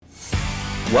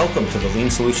Welcome to the Lean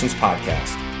Solutions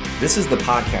Podcast. This is the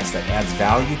podcast that adds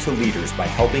value to leaders by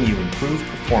helping you improve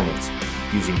performance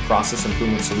using process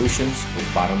improvement solutions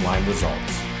with bottom line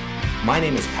results. My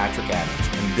name is Patrick Adams,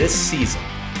 and this season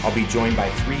I'll be joined by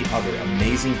three other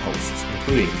amazing hosts,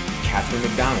 including Catherine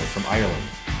McDonald from Ireland,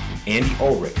 Andy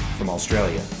Ulrich from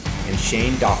Australia, and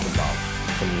Shane Doffenbaugh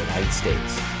from the United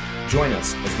States. Join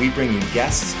us as we bring you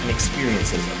guests and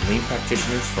experiences of lean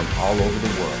practitioners from all over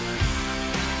the world.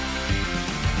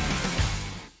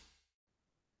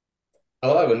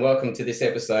 Hello and welcome to this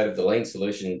episode of the Lean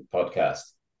Solution Podcast,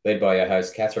 led by your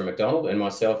host Catherine McDonald and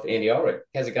myself, Andy Ulrich.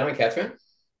 How's it going, Catherine?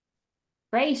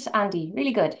 Great, Andy.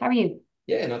 Really good. How are you?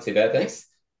 Yeah, not too bad, thanks.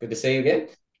 Good to see you again.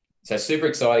 So super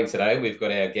exciting today. We've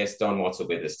got our guest Don Watzel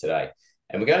with us today,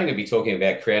 and we're going to be talking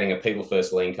about creating a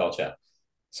people-first lean culture.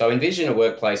 So envision a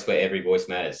workplace where every voice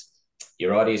matters,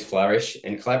 your ideas flourish,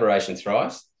 and collaboration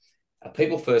thrives. A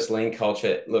people-first lean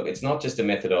culture, look, it's not just a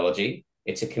methodology.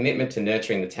 It's a commitment to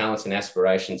nurturing the talents and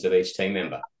aspirations of each team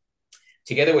member.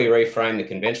 Together, we reframe the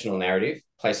conventional narrative,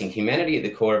 placing humanity at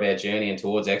the core of our journey and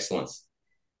towards excellence.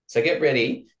 So get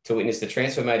ready to witness the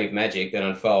transformative magic that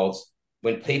unfolds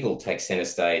when people take center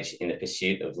stage in the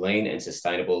pursuit of lean and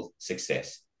sustainable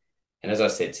success. And as I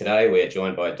said, today we're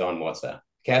joined by Don Watzel.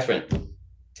 Catherine,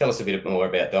 tell us a bit more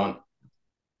about Don.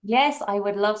 Yes, I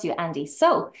would love to, Andy.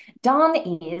 So, Don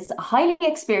is a highly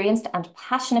experienced and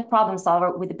passionate problem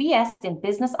solver with a BS in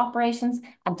business operations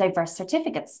and diverse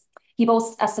certificates. He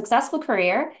boasts a successful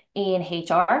career in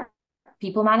HR,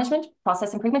 people management,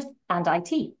 process improvement, and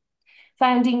IT.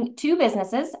 Founding two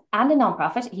businesses and a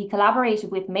nonprofit, he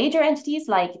collaborated with major entities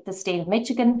like the state of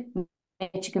Michigan,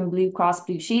 Michigan Blue Cross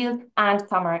Blue Shield, and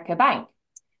Comerica Bank.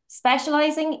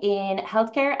 Specializing in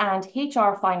healthcare and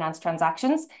HR finance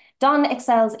transactions, Don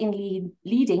excels in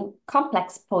leading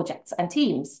complex projects and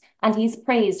teams, and he's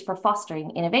praised for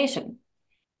fostering innovation.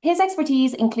 His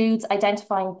expertise includes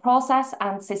identifying process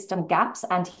and system gaps,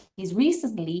 and he's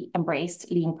recently embraced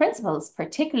lean principles,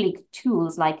 particularly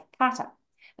tools like Kata,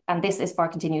 and this is for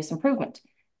continuous improvement.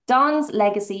 Don's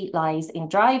legacy lies in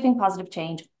driving positive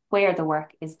change where the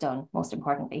work is done, most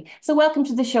importantly. So welcome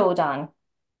to the show, Don.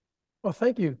 Well,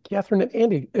 thank you, Catherine and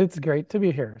Andy. It's great to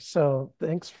be here. So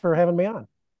thanks for having me on.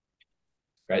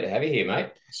 Great to have you here,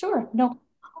 mate. Sure, no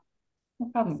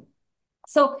problem.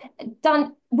 So,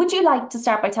 Don, would you like to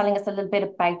start by telling us a little bit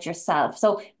about yourself?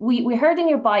 So we heard in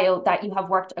your bio that you have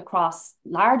worked across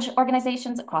large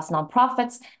organizations, across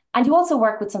nonprofits, and you also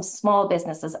work with some small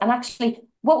businesses. And actually,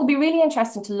 what would be really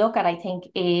interesting to look at, I think,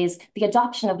 is the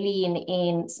adoption of lean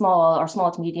in small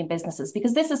to medium businesses,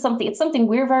 because this is something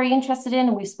we're very interested in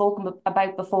and we've spoken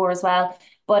about before as well.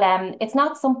 But it's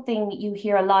not something you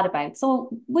hear a lot about. So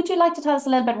would you like to tell us a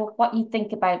little bit what you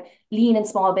think about lean in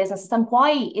small businesses and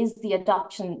why is the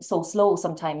adoption so slow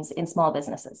sometimes in small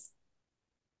businesses?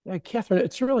 Yeah, Catherine,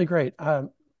 it's really great.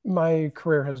 My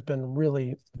career has been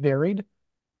really varied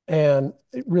and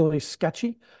really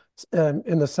sketchy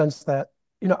in the sense that,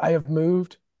 I have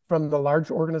moved from the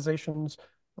large organizations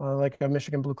like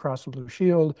Michigan Blue Cross and Blue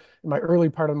Shield in my early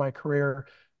part of my career.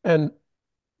 And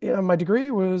my degree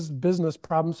was business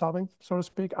problem solving, so to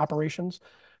speak, operations,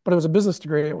 but it was a business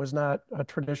degree. It was not a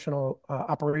traditional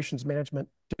operations management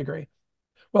degree.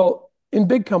 Well, in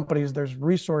big companies, there's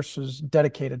resources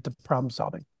dedicated to problem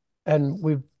solving. And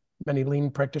many lean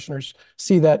practitioners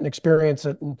see that and experience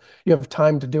it. And you have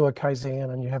time to do a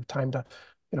Kaizen and you have time to,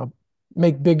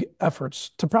 make big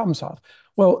efforts to problem solve.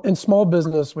 Well, in small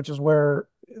business, which is where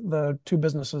the two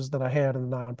businesses that I had in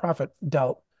the nonprofit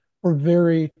dealt, were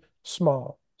very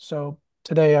small. So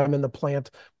today I'm in the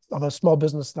plant of a small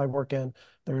business that I work in.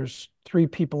 There's 3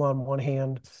 people on one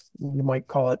hand. You might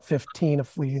call it 15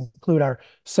 if we include our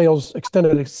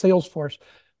extended sales force.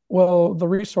 Well, the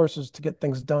resources to get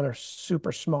things done are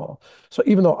super small. So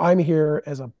even though I'm here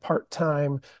as a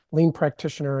part-time lean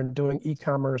practitioner and doing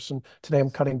e-commerce, and today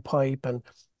I'm cutting pipe, and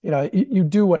you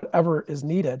do whatever is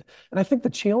needed. And I think the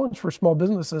challenge for small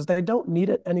businesses, they don't need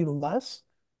it any less.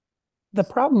 The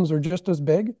problems are just as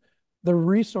big. The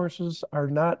resources are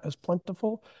not as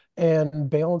plentiful, and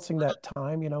balancing that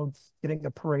time, getting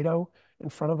a Pareto in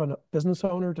front of a business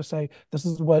owner to say, this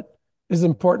is what is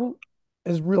important,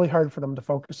 is really hard for them to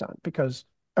focus on because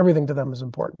everything to them is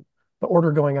important. The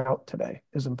order going out today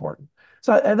is important.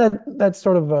 So that's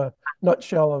sort of a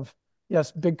nutshell of,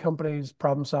 yes, big companies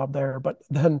problem solve there, but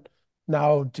then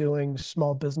now doing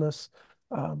small business,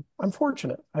 I'm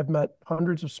fortunate. I've met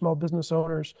hundreds of small business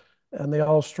owners and they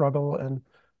all struggle. And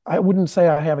I wouldn't say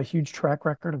I have a huge track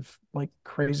record of like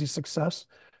crazy success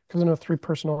because in a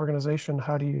 3-person organization,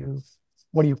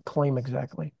 what do you claim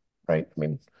exactly, right? I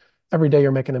mean, every day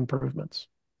you're making improvements.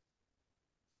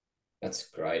 That's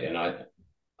great. And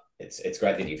it's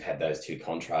great that you've had those two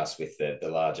contrasts with the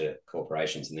larger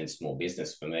corporations and then small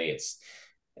business. For me,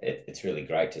 it's really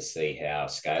great to see how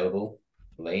scalable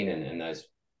lean and those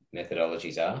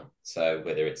methodologies are. So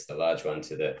whether it's the large one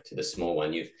to the small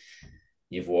one,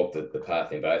 you've walked the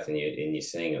path in both, and you're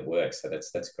seeing it work. So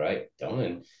that's great, Don.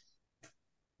 And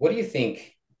what do you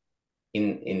think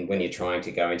in when you're trying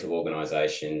to go into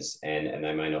organizations and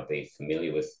they may not be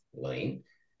familiar with lean?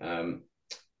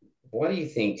 What do you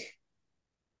think,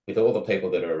 with all the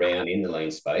people that are around in the lean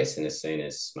space and are seen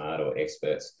as smart or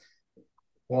experts,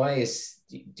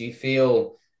 do you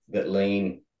feel that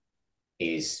lean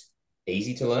is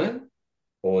easy to learn,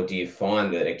 or do you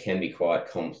find that it can be quite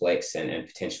complex and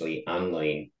potentially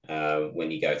unlean when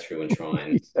you go through and try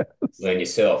and learn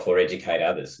yourself or educate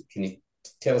others? Can you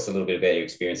tell us a little bit about your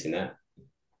experience in that?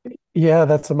 Yeah,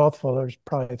 that's a mouthful. There's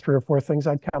probably three or four things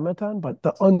I'd comment on, but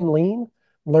the unlean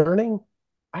learning,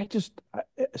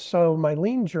 so my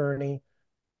lean journey,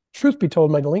 truth be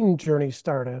told, my lean journey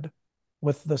started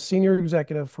with the senior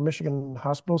executive for Michigan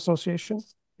Hospital Association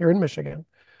here in Michigan,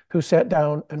 who sat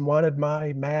down and wanted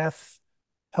my math,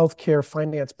 healthcare,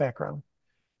 finance background.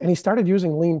 And he started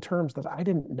using lean terms that I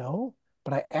didn't know,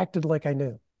 but I acted like I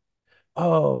knew.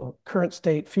 Oh, current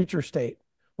state, future state.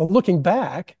 Well, looking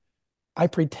back, I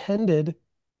pretended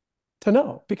to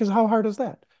know, because how hard is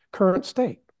that? Current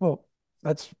state. Well,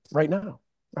 that's right now,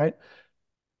 right?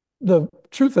 The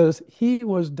truth is, he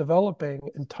was developing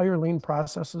entire lean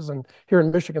processes, and here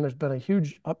in Michigan, there's been a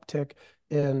huge uptick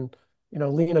in,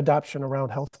 lean adoption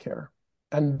around healthcare,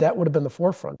 and that would have been the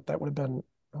forefront. That would have been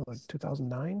like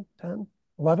 2009, 10,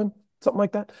 11, something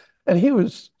like that. And he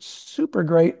was super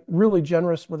great, really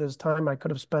generous with his time. I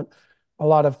could have spent a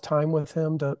lot of time with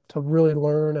him to really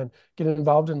learn and get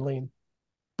involved in lean,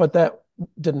 but that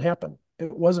didn't happen.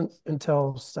 It wasn't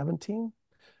until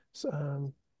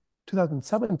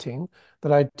 2017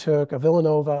 that I took a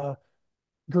Villanova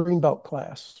Greenbelt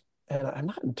class. And I'm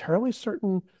not entirely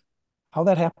certain how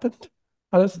that happened,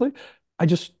 honestly. I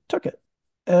just took it.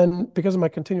 And because of my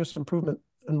continuous improvement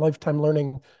and lifetime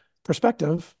learning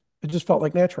perspective, it just felt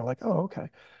like natural, like, oh, okay.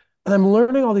 And I'm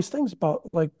learning all these things about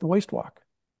like the waste walk.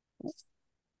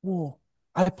 Ooh,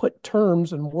 I put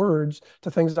terms and words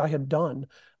to things that I had done.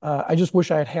 I just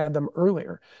wish I had had them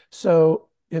earlier. So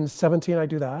in 17, I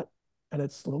do that, and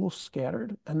it's a little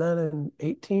scattered. And then in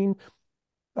 18,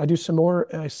 I do some more.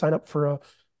 I sign up for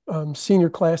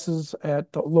senior classes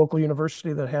at the local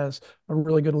university that has a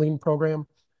really good lean program.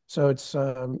 So it's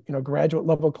graduate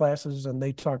level classes, and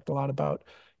they talked a lot about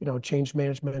change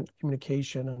management,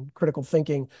 communication, and critical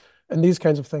thinking, and these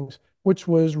kinds of things, which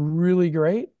was really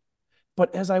great.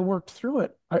 But as I worked through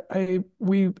it,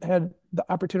 we had the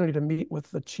opportunity to meet with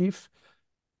the chief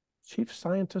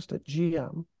scientist at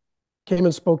GM, came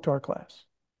and spoke to our class.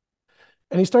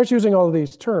 And he starts using all of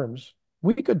these terms.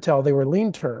 We could tell they were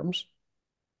lean terms,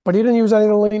 but he didn't use any of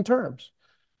the lean terms.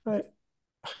 Right?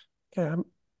 Okay, I'm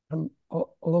a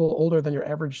little older than your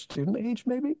average student age,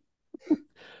 maybe.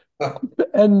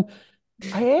 And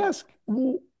I ask,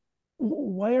 well,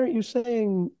 why aren't you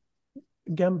saying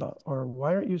Gemba, or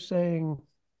why aren't you saying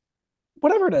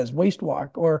whatever it is, waste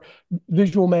walk or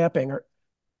visual mapping, or,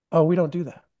 oh, we don't do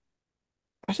that.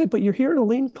 I said, but you're here in a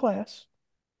lean class.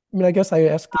 I mean, I guess I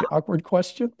ask the awkward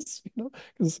questions,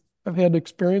 because I've had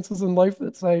experiences in life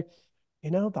that say,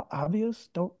 the obvious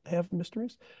don't have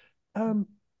mysteries. And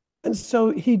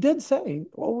so he did say,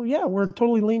 well, yeah, we're a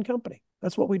totally lean company.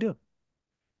 That's what we do.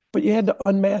 But you had to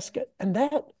unmask it. And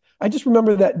I just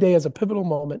remember that day as a pivotal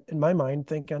moment in my mind,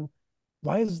 thinking,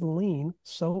 why is lean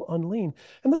so unlean?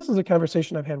 And this is a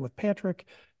conversation I've had with Patrick,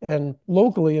 and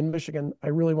locally in Michigan, I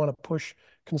really want to push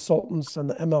consultants and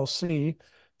the MLC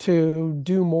to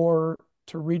do more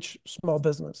to reach small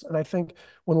business. And I think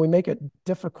when we make it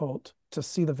difficult to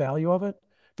see the value of it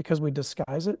because we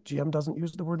disguise it, GM doesn't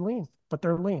use the word lean, but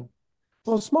they're lean.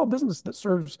 Well, a small business that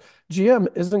serves GM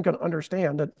isn't going to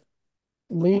understand that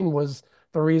lean was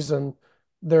the reason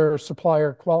their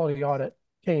supplier quality audit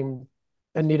came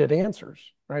and needed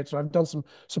answers, right? So I've done some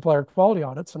supplier quality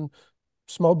audits, and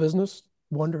small business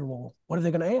wonder, well, what are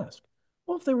they going to ask?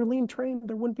 Well, if they were lean trained,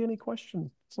 there wouldn't be any question.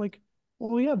 It's like,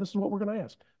 well, yeah, this is what we're going to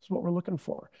ask. This is what we're looking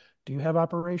for. Do you have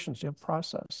operations? Do you have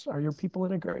process? Are your people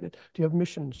integrated? Do you have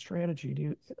mission,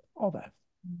 strategy? All that.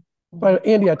 But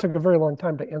Andy, I took a very long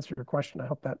time to answer your question. I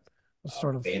hope that was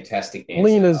sort of fantastic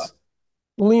answer.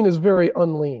 Lean is very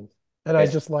unlean, and I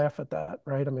just laugh at that,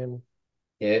 right? I mean,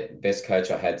 yeah, best coach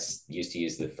I had used to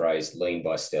use the phrase "lean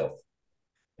by stealth,"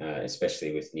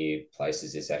 especially with new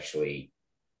places. It's actually,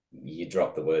 you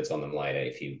drop the words on them later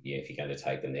if you're going to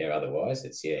take them there. Otherwise,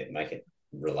 it's make it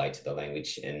relate to the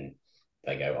language. And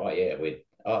they go, oh yeah,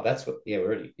 that's what, yeah, we're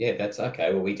already, yeah, that's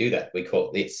okay. Well, we do that. We call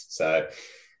it this. So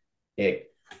yeah,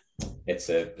 it's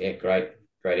a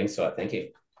great insight. Thank you.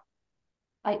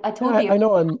 I totally I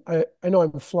know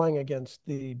I'm flying against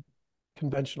the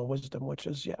conventional wisdom, which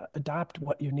is, yeah, adopt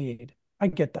what you need. I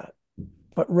get that.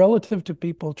 But relative to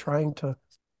people trying to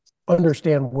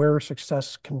understand where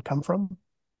success can come from,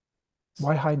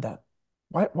 why hide that?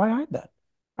 Why hide that?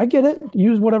 I get it.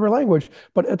 Use whatever language,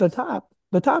 but at the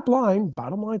top line,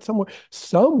 bottom line,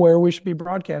 somewhere we should be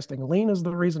broadcasting. Lean is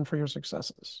the reason for your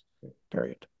successes.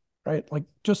 Period. Right? Like,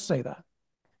 just say that.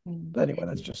 Anyway,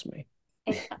 that's just me.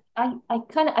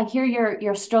 I hear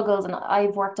your struggles, and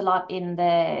I've worked a lot in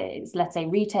the, let's say,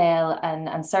 retail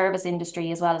and service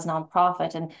industry as well as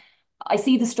nonprofit, and I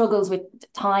see the struggles with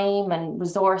time and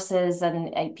resources,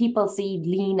 and people see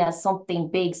lean as something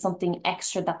big, something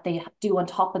extra that they do on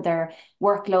top of their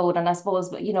workload. And I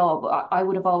suppose, you know, I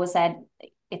would have always said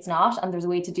it's not, and there's a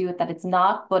way to do it that it's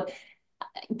not, but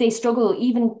they struggle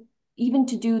even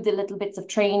to do the little bits of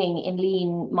training in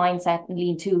lean mindset and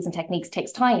lean tools and techniques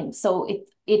takes time. So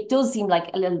it does seem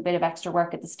like a little bit of extra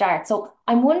work at the start. So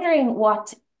I'm wondering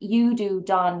what you do,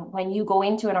 Don, when you go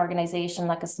into an organization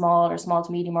like a small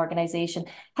to medium organization.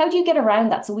 How do you get around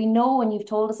that? So we know, when you've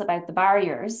told us about the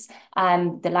barriers,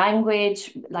 the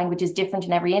language is different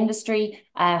in every industry.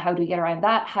 How do we get around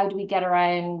that? How do we get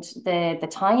around the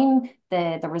time,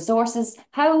 the resources?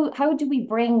 How do we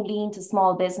bring lean to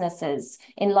small businesses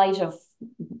in light of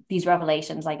these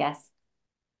revelations, I guess?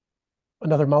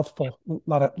 Another mouthful,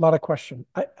 lot of question.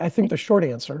 I think the short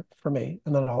answer for me,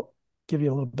 and then I'll give you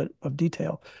a little bit of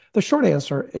detail. The short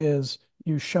answer is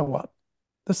you show up.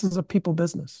 This is a people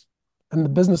business, and the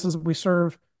businesses we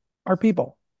serve are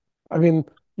people. I mean,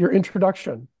 your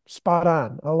introduction, spot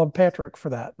on. I love Patrick for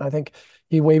that. And I think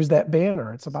he waves that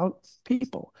banner. It's about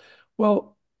people.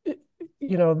 Well,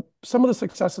 you know, some of the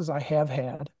successes I have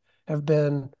had have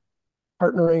been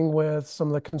partnering with some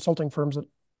of the consulting firms that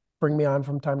bring me on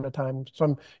from time to time. So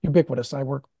I'm ubiquitous. I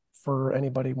work for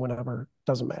anybody whenever,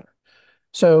 doesn't matter.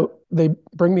 So they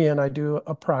bring me in, I do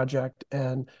a project,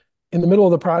 and in the middle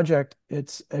of the project,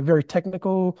 it's a very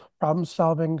technical problem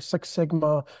solving, Six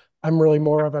Sigma. I'm really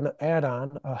more of an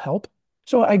add-on, a help.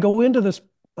 So I go into this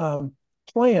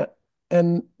plant,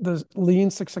 and the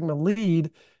Lean Six Sigma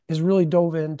lead is really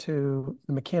dove into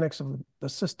the mechanics of the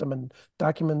system and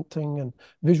documenting and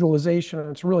visualization. And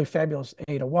it's really fabulous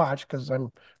to watch, because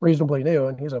I'm reasonably new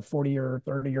and he's a 40-year,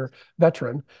 30-year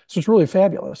veteran. So it's really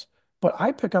fabulous. But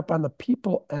I pick up on the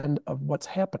people end of what's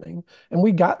happening. And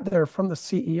we got there from the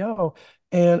CEO.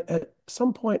 And at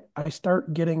some point, I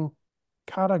start getting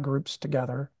kata groups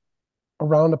together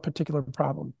around a particular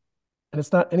problem. And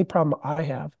it's not any problem I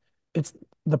have, it's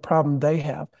the problem they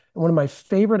have. And one of my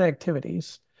favorite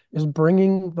activities is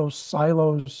bringing those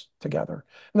silos together.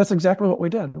 And that's exactly what we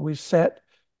did. We sat,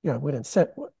 you know, we didn't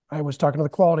sit. I was talking to the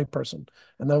quality person,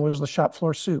 and then it was the shop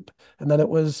floor soup. And then it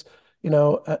was, you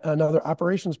know, another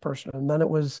operations person. And then it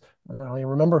was, I don't even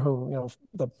remember who, you know,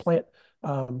 the plant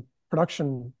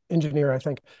production engineer, I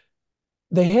think.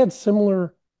 They had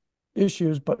similar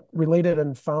issues, but related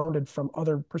and founded from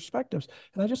other perspectives.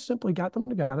 And I just simply got them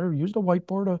together, used a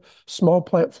whiteboard, a small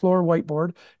plant floor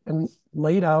whiteboard, and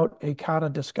laid out a kata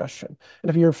discussion.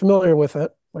 And if you're familiar with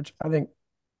it, which I think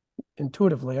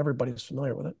intuitively everybody's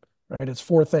familiar with it, right? It's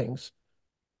 4 things.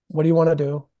 What do you want to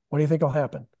do? What do you think will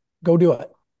happen? Go do it.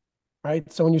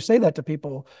 Right? So when you say that to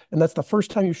people, and that's the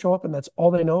first time you show up and that's all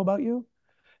they know about you,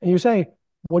 and you say,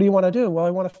 what do you want to do? Well,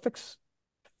 I want to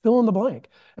fill in the blank.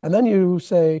 And then you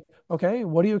say, okay,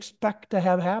 what do you expect to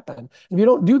have happen? If you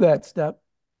don't do that step,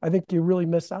 I think you really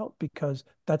miss out, because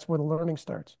that's where the learning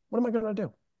starts. What am I going to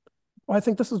do? Well, I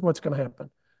think this is what's going to happen.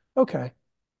 Okay.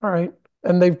 All right.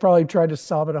 And they've probably tried to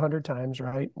solve it 100 times,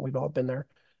 right? We've all been there.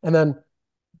 And then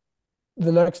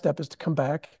the next step is to come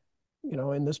back. You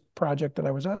know, in this project that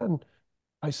I was on,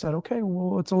 I said, okay,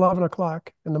 well, it's 11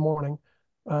 o'clock in the morning.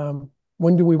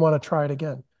 When do we want to try it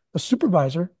again? The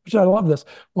supervisor, which I love this,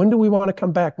 when do we want to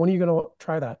come back? When are you going to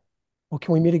try that? Well,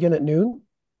 can we meet again at noon?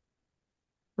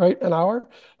 Right? An hour?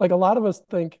 Like, a lot of us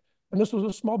think, and this was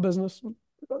a small business,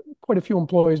 quite a few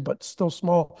employees, but still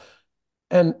small.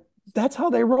 And that's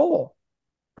how they roll,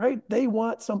 right? They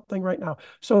want something right now.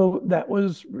 So that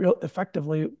was real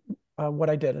effectively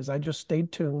what I did, is I just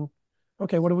stayed tuned.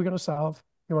 Okay, what are we going to solve?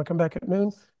 You want to come back at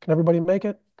noon? Can everybody make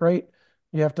it? Great.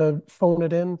 You have to phone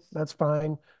it in. That's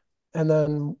fine. And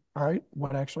then, all right,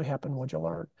 what actually happened? What'd you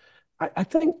learn? I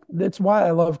think that's why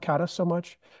I love kata so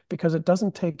much, because it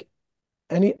doesn't take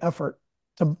any effort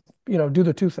to, you know, do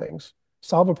the 2 things,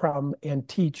 solve a problem and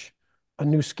teach a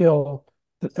new skill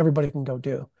that everybody can go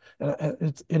do.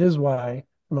 And it is why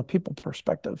from a people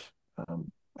perspective.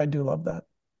 I do love that.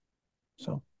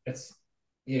 So it's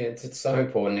so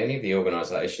important. Any of the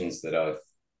organizations that I've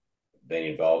been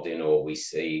involved in or we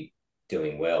see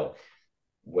doing well,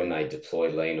 when they deploy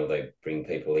lean or they bring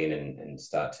people in and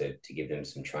start to give them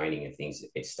some training and things,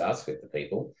 it starts with the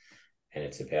people. And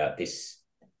it's about this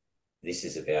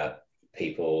is about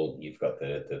people. You've got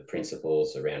the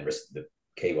principles around the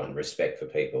key one, respect for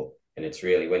people. And it's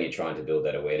really when you're trying to build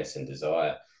that awareness and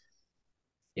desire,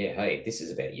 hey, this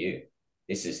is about you.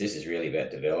 This is really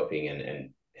about developing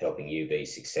and helping you be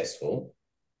successful.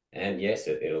 And yes,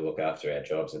 it'll look after our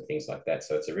jobs and things like that.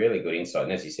 So it's a really good insight.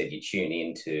 And as you said, you tune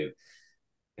into,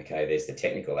 okay, there's the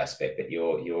technical aspect, but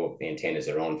your antennas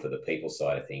are on for the people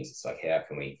side of things. It's like, how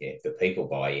can we get the people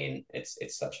buy in? It's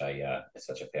such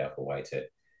a powerful way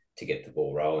to get the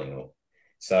ball rolling.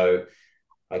 So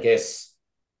I guess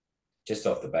just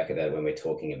off the back of that, when we're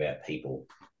talking about people,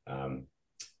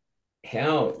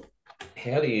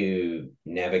 how do you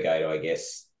navigate, I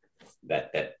guess,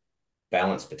 that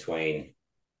balance between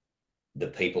the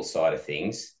people side of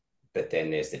things, but then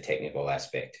there's the technical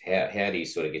aspect? How do you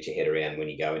sort of get your head around when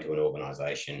you go into an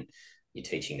organization, you're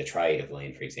teaching the trade of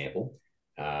lean, for example?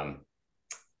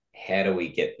 How do we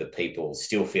get the people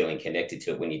still feeling connected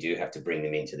to it when you do have to bring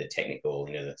them into the technical,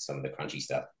 some of the crunchy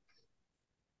stuff?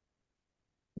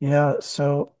 Yeah,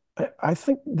 so I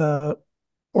think the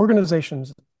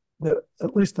organizations that,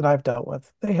 at least that I've dealt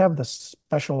with, they have the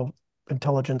special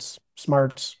intelligence,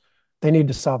 smarts. They need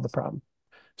to solve the problem.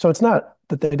 So it's not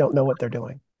that they don't know what they're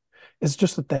doing. It's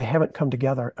just that they haven't come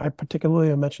together. I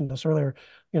particularly mentioned this earlier,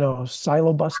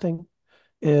 silo busting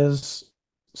is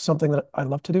something that I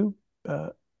love to do.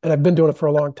 And I've been doing it for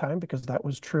a long time because that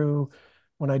was true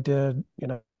when I did,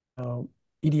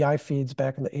 EDI feeds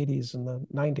back in the 80s and the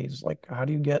 90s. Like, how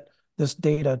do you get this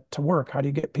data to work? How do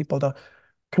you get people to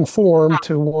conform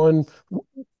to one?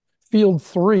 Field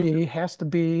 3 has to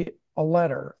be a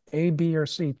letter, A, B, or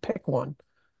C. Pick one.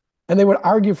 And they would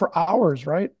argue for hours,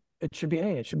 right? It should be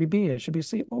A, it should be B, it should be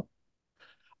C. Well,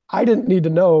 I didn't need to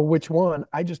know which one.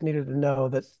 I just needed to know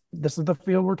that this is the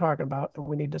field we're talking about and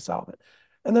we need to solve it.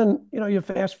 And then, you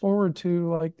fast forward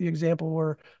to like the example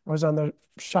where I was on the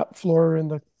shop floor in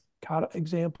the Kata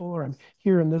example, or I'm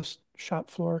here in this shop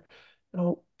floor.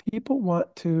 People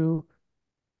want to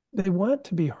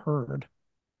be heard,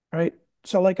 right?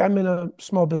 So like I'm in a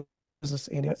small business,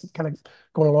 Andy, kind of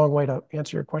going a long way to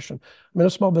answer your question. I'm in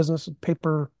a small business,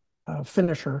 paper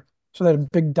finisher. So they had a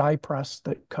big die press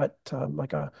that cut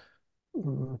like a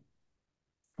 4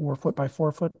 foot by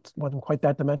 4 foot, wasn't quite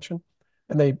that dimension.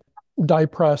 And they die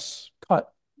press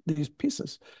cut these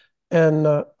pieces. And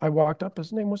I walked up,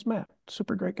 his name was Matt,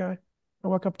 super great guy. I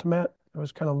walk up to Matt, I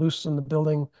was kind of loose in the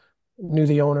building, knew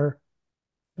the owner.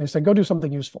 And he said, go do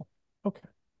something useful. Okay,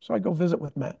 so I go visit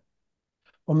with Matt.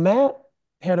 Well, Matt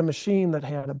had a machine that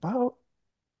had about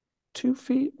 2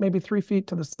 feet, maybe 3 feet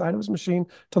to the side of his machine,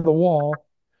 to the wall,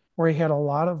 where he had a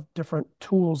lot of different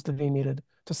tools that he needed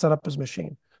to set up his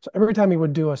machine. So every time he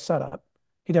would do a setup,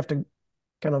 he'd have to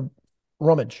kind of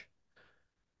rummage.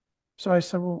 So I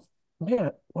said, well,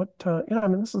 Matt, what,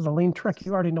 this is a lean trick.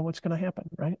 You already know what's going to happen,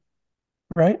 right?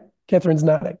 Right? Catherine's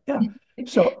nodding. Yeah.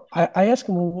 So I asked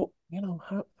him, well,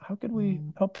 how could we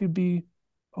help you be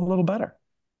a little better?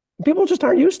 And people just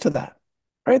aren't used to that,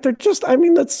 right? They're just,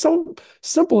 that's so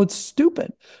simple. It's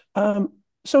stupid.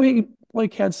 So he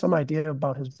had some idea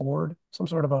about his board, some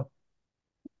sort of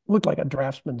looked like a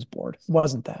draftsman's board. It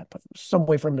wasn't that, but some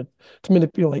way for him to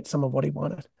manipulate some of what he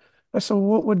wanted. I said,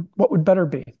 well, what would better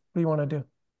be? What do you want to do?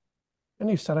 And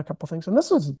he said a couple things. And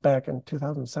this was back in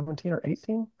 2017 or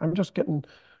 18. I'm just getting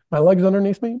my legs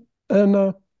underneath me.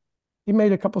 And he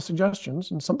made a couple suggestions,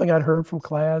 and something I'd heard from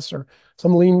class or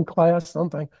some lean class,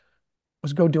 something,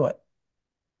 was go do it.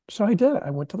 So I did it. I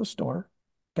went to the store,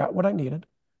 got what I needed,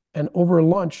 and over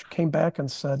lunch came back and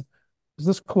said, is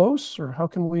this close, or how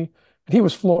can we? And he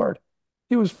was floored.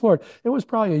 He was floored. It was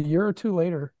probably a year or two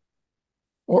later,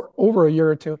 or over a year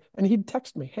or two, and he'd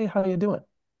text me, hey, how you doing?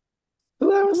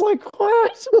 And I was like,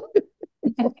 what?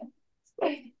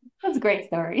 That's a great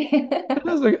story.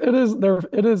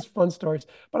 It is fun stories.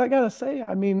 But I gotta say,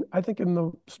 I think in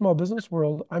the small business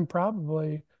world, I'm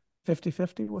probably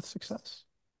 50-50 with success.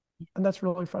 And that's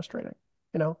really frustrating,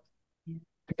 to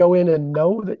go in and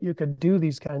know that you could do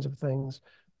these kinds of things,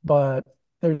 but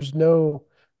there's no,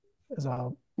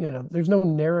 there's no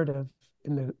narrative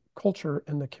in the culture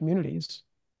and the communities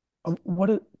of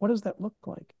what does that look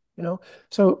like,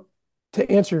 So to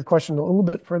answer your question a little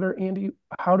bit further, Andy,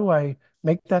 how do I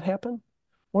make that happen?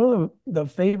 One of the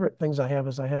favorite things I have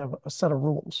is I have a set of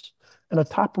rules, and a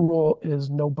top rule is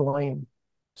no blame.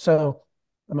 So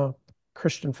I'm a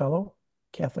Christian fellow.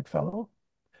 Catholic fellow,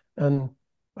 and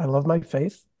I love my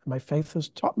faith. My faith has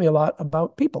taught me a lot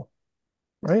about people,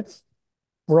 right?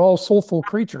 We're all soulful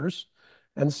creatures.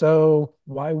 And so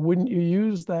why wouldn't you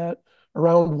use that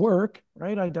around work,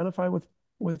 right? Identify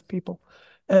with people.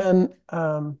 And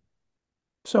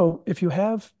so if you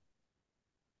have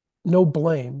no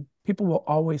blame, people will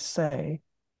always say,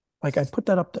 like, I put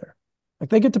that up there. Like,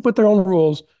 they get to put their own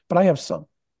rules, but I have some.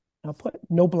 I'll put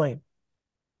no blame.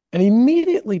 And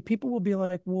immediately people will be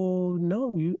like, well,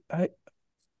 no,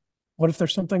 what if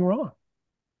there's something wrong?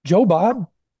 Joe Bob,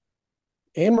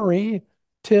 Anne Marie,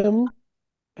 Tim,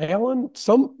 Alan,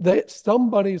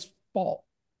 somebody's fault.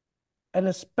 And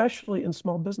especially in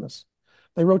small business,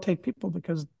 they rotate people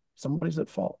because somebody's at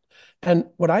fault. And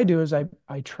what I do is I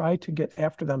try to get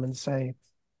after them and say,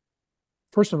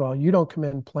 first of all, you don't come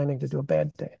in planning to do a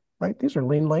bad day, right? These are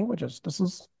lean languages. This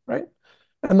is right.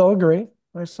 And they'll agree.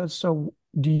 I said, so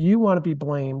do you want to be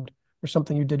blamed for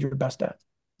something you did your best at?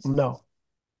 No.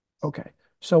 Okay.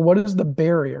 So what is the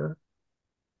barrier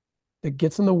that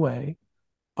gets in the way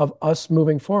of us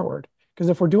moving forward? Because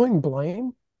if we're doing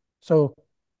blame, so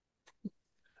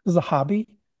this is a hobby,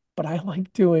 but I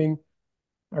like doing,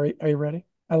 are you ready?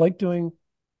 I like doing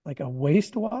like a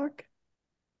waist walk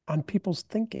on people's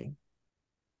thinking.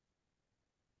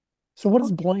 So what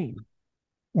is blame?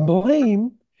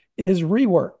 Blame is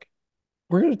rework.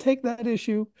 We're going to take that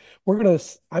issue. I'm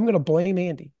going to blame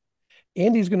Andy.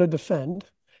 Andy's going to defend,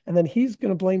 and then he's going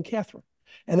to blame Catherine.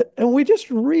 And we just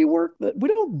rework that. We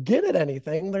don't get at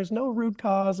anything. There's no root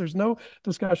cause. There's no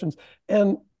discussions.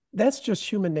 And that's just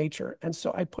human nature. And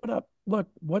so I put up, look,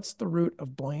 what's the root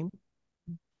of blame?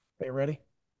 Are you ready?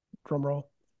 Drum roll.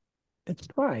 It's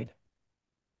pride.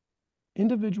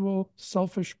 Individual,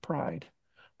 selfish pride.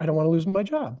 I don't want to lose my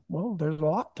job. Well, there's a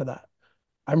lot to that.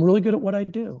 I'm really good at what I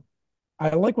do. I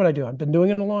like what I do. I've been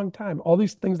doing it a long time. All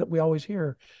these things that we always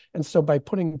hear. And so by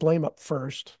putting blame up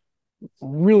first,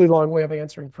 really long way of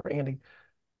answering for Andy,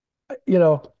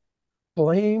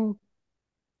 blame,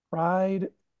 pride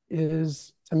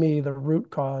is, to me, the root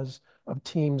cause of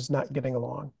teams not getting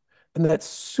along. And that's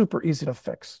super easy to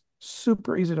fix.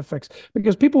 Super easy to fix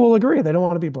because people will agree they don't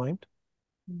want to be blamed.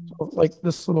 So, like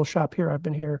this little shop here, I've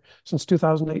been here since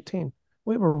 2018.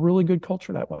 We have a really good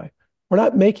culture that way. We're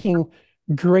not making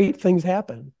great things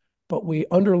happen, but we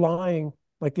underlying,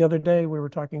 like the other day, we were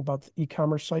talking about the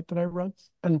e-commerce site that I run,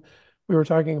 and we were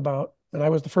talking about, and I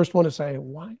was the first one to say,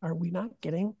 why are we not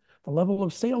getting the level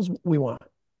of sales we want?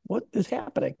 What is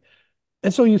happening?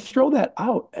 And so you throw that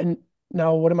out, and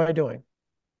now what am I doing?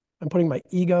 I'm putting my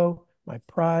ego, my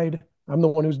pride. I'm the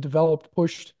one who's developed,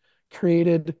 pushed,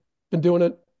 created, been doing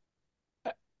it.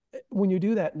 When you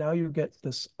do that, now you get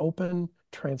this open,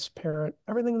 transparent,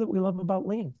 everything that we love about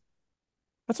lean.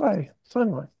 That's why.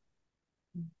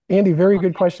 Andy, very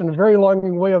good question. A very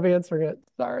long way of answering it.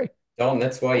 Sorry. Don,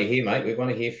 that's why you're here, mate. We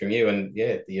want to hear from you. And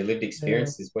yeah, your lived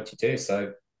experience is what you do.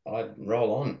 So I'd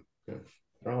roll on.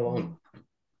 Roll on.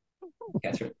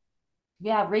 Catherine.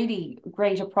 Yeah, really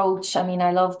great approach. I mean,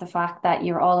 I love the fact that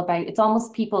you're all about, it's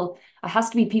almost people, it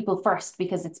has to be people first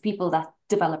because it's people that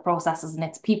develop processes and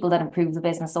it's people that improve the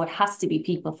business. So it has to be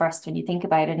people first when you think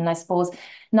about it. And I suppose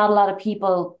not a lot of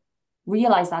people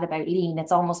realize that about lean.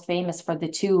 It's almost famous for the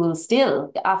tools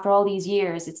still. After all these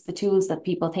years, it's the tools that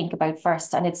people think about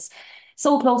first. And it's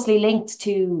so closely linked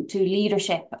to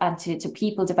leadership and to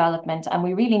people development. And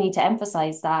we really need to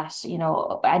emphasize that,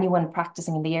 anyone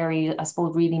practicing in the area, I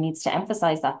suppose, really needs to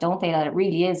emphasize that, don't they? That it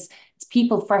really is, it's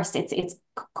people first. It's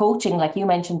coaching, like you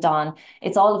mentioned, Don.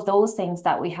 It's all of those things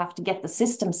that we have to get the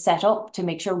system set up to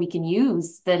make sure we can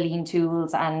use the lean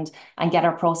tools and get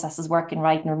our processes working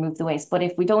right and remove the waste. But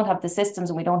if we don't have the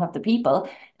systems and we don't have the people,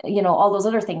 all those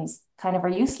other things kind of are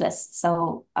useless.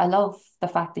 So I love the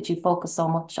fact that you focus so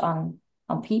much on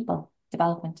people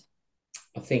development.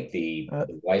 I think the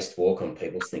waste walk on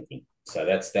people's thinking. So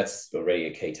that's already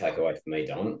a key takeaway for me,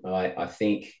 Don. I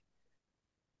think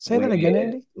say that again,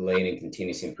 Andy. Lean and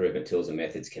continuous improvement tools and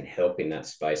methods can help in that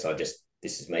space.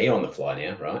 This is me on the fly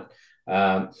now,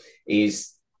 right?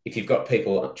 Is if you've got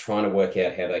people trying to work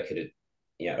out how they could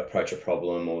approach a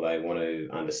problem, or they want to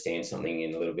understand something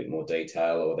in a little bit more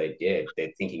detail, or they're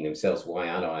thinking themselves, why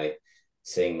aren't I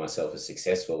seeing myself as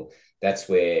successful? That's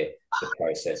where the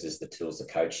processes, the tools, the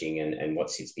coaching, and what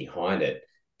sits behind it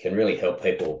can really help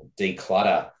people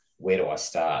declutter. Where do I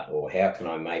start? Or how can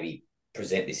I maybe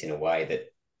present this in a way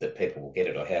that people will get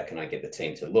it? Or how can I get the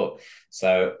team to look?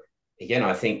 So again,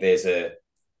 I think there's a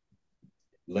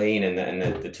lean and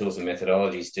the tools and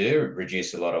methodologies do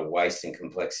reduce a lot of waste and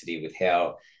complexity with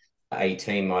how a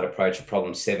team might approach a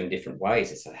problem 7 different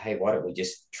ways. It's like, hey, why don't we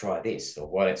just try this? Or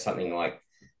why don't something like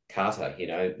Carter,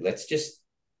 let's just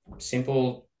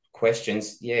simple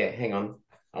questions. Yeah, hang on.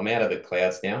 I'm out of the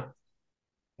clouds now.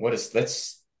 Let's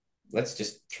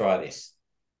just try this.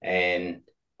 And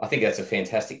I think that's a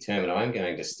fantastic term, and I'm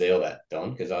going to steal that,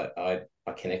 Don, because I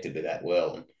connected with that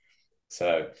well. And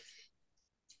so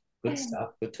good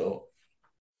stuff, good talk.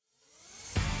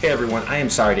 Hey everyone, I am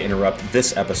sorry to interrupt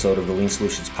this episode of the Lean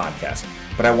Solutions podcast,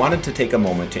 but I wanted to take a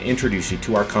moment to introduce you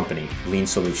to our company, Lean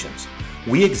Solutions.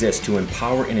 We exist to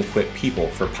empower and equip people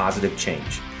for positive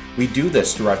change. We do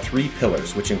this through our 3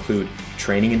 pillars, which include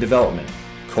training and development,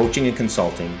 coaching and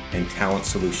consulting, and talent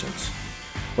solutions.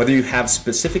 Whether you have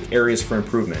specific areas for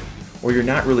improvement or you're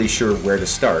not really sure where to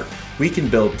start, we can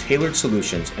build tailored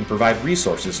solutions and provide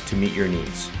resources to meet your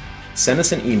needs. Send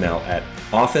us an email at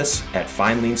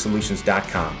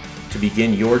office@findleansolutions.com to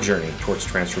begin your journey towards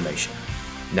transformation.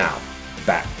 Now,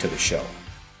 back to the show.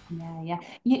 Yeah.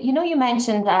 You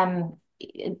mentioned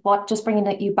just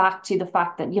bringing you back to the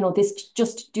fact that, this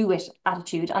just do it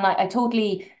attitude. And I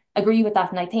totally agree with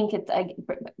that. And I think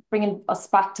bringing us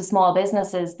back to small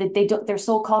businesses, they're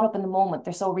so caught up in the moment.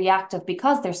 They're so reactive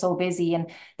because they're so busy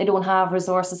and they don't have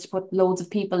resources to put loads of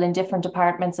people in different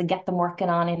departments and get them working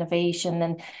on innovation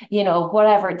and,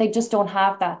 whatever. They just don't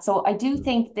have that. So I do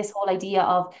think this whole idea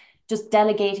of just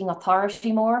delegating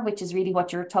authority more, which is really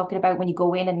what you're talking about when you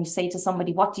go in and you say to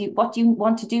somebody, what do you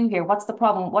want to do here? What's the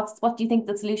problem? What do you think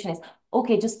the solution is?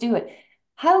 Okay, just do it.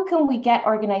 How can we get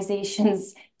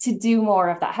organizations to do more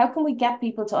of that? How can we get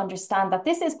people to understand that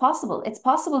this is possible? It's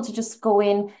possible to just go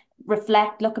in,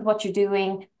 reflect, look at what you're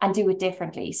doing and do it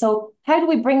differently. So how do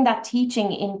we bring that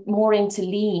teaching in more into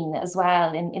lean as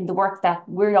well in the work that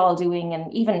we're all doing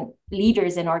and even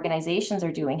leaders in organizations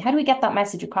are doing? How do we get that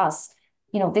message across?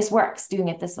 This works, doing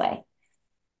it this way.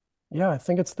 Yeah, I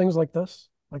think it's things like this,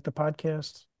 like the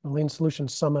podcast, the Lean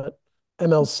Solutions Summit,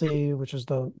 MLC, which is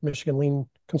the Michigan Lean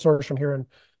Consortium here in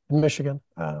Michigan.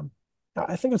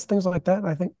 I think it's things like that. And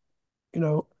I think,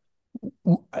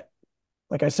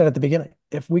 like I said at the beginning,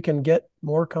 if we can get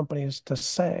more companies to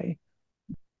say,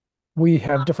 we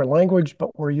have different language,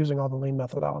 but we're using all the lean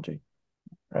methodology,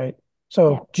 right?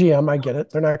 So GM, I get it.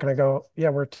 They're not going to go,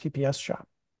 yeah, we're a TPS shop.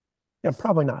 Yeah,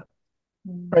 probably not.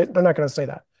 Right? They're not going to say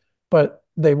that, but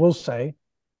they will say,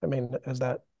 as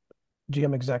that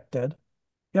GM exec did,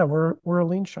 yeah, we're a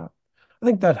lean shop. I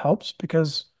think that helps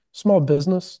because small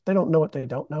business, they don't know what they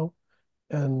don't know,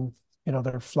 and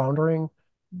they're floundering.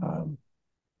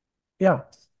 Yeah.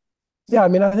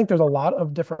 I think there's a lot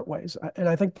of different ways, and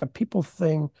I think the people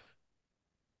thing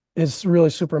is really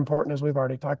super important, as we've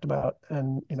already talked about,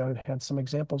 and had some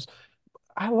examples.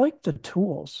 I like the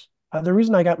tools. The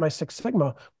reason I got my Six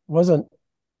Sigma wasn't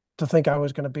to think I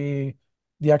was going to be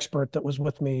the expert that was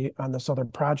with me on this other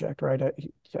project, right?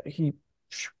 He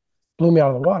blew me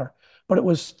out of the water, but it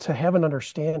was to have an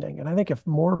understanding. And I think if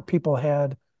more people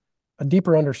had a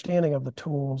deeper understanding of the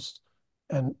tools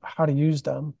and how to use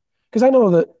them, because I know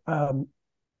that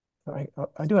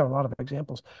I do have a lot of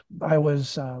examples. I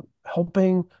was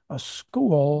helping a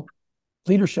school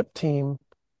leadership team.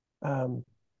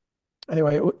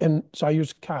 Anyway, and so I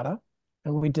used Kata,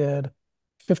 and we did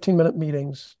 15-minute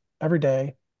meetings every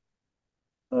day,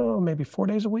 maybe 4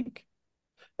 days a week.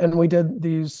 And we did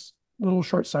these little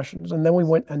short sessions, and then we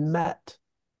went and met.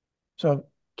 So,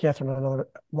 Catherine, another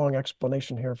long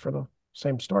explanation here for the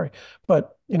same story.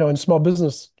 But, in small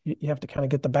business, you have to kind of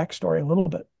get the backstory a little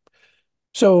bit.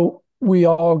 So we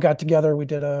all got together,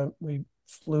 we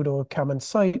flew to a common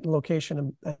site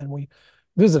location and we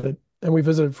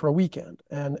visited for a weekend.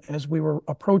 And as we were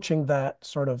approaching that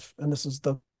sort of, and this is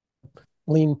the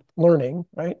lean learning,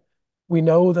 right? We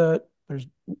know that there's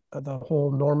the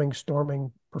whole norming,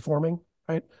 storming, performing,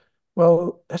 right?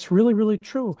 Well, that's really, really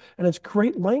true. And it's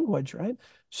great language, right?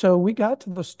 So we got to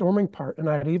the storming part, and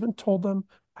I had even told them,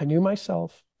 I knew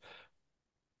myself,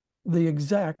 the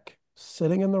exec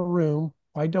sitting in the room,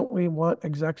 why don't we want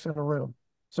execs in a room?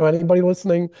 So anybody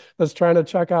listening that's trying to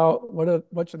check out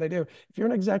what should they do? If you're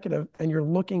an executive and you're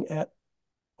looking at,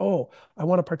 oh, I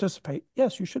want to participate.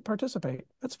 Yes, you should participate.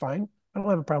 That's fine. I don't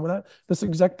have a problem with that. This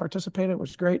exec participated, it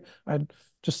was great. I'd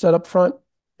just sit up front,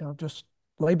 just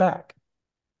lay back.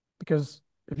 Because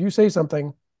if you say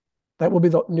something, that will be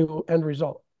the new end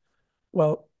result.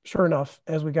 Well, sure enough,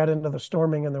 as we got into the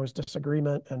storming and there was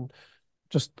disagreement and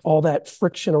just all that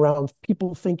friction around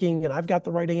people thinking, and I've got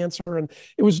the right answer. And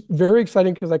it was very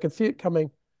exciting because I could see it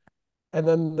coming. And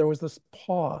then there was this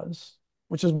pause,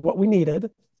 which is what we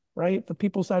needed, right? The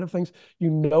people side of things,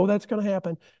 that's going to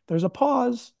happen. There's a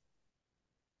pause.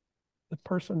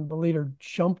 The leader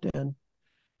jumped in.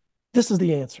 This is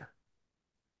the answer.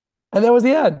 And that was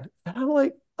the end. And I'm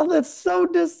like, oh, that's so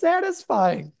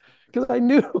dissatisfying because I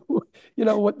knew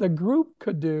what the group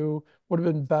could do would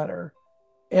have been better.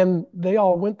 And they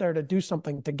all went there to do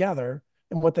something together.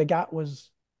 And what they got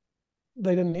was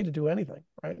they didn't need to do anything,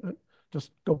 right?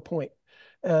 Just go point.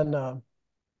 And,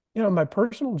 my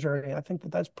personal journey, I think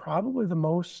that's probably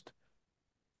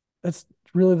it's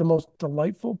really the most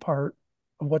delightful part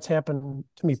of what's happened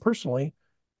to me personally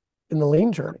in the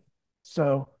lean journey.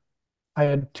 So I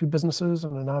had 2 businesses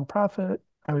and a nonprofit.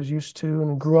 I was used to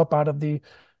and grew up out of the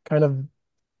kind of,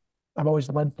 I've always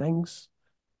led things,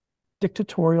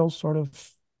 dictatorial sort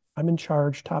of, I'm in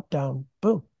charge, top down,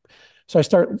 boom. So I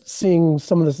start seeing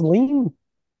some of this lean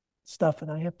stuff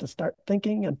and I have to start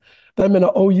thinking. And then I'm in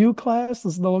an OU class.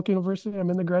 This is the local university. I'm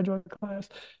in the graduate class.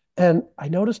 And I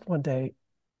noticed one day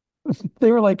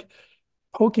they were like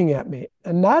poking at me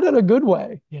and not in a good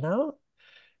way,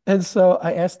 And so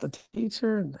I asked the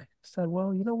teacher and they said,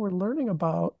 well, we're learning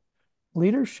about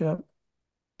leadership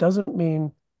doesn't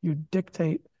mean you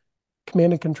dictate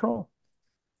command and control.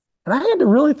 And I had to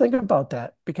really think about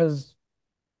that because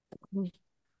it's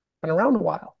been around a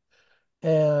while.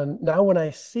 And now when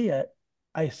I see it,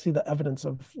 I see the evidence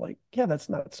of like, yeah, that's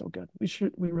not so good. We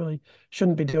really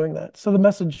shouldn't be doing that. So the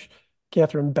message,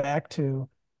 Catherine, back to,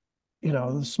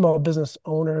 the small business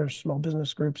owners, small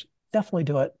business groups, definitely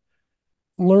do it.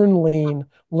 Learn lean,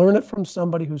 learn it from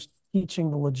somebody who's teaching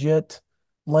the legit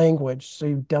language so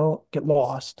you don't get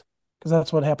lost. Because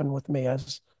that's what happened with me.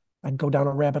 I'd go down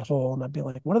a rabbit hole and I'd be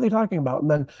like, what are they talking about? And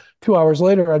then 2 hours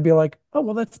later, I'd be like, oh,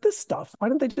 well, that's this stuff. Why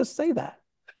didn't they just say that?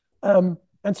 And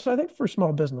so I think for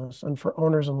small business and for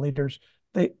owners and leaders,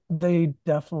 they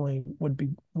definitely would be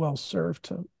well served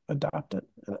to adopt it.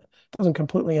 And it doesn't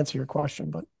completely answer your question,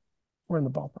 but we're in the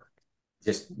ballpark.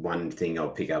 Just one thing I'll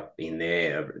pick up in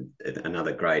there,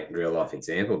 another great real life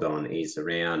example, Don, is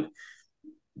around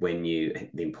the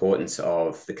importance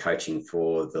of the coaching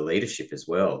for the leadership as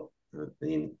well.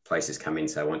 In places come in,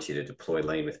 so I want you to deploy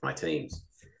lean with my teams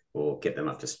or get them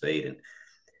up to speed.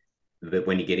 But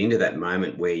when you get into that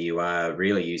moment where you are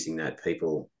really using that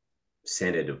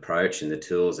people-centered approach and the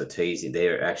tools are teasing,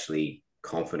 they're actually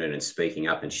confident and speaking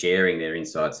up and sharing their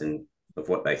insights and of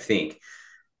what they think.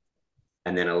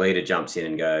 And then a leader jumps in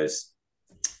and goes,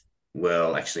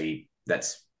 well, actually,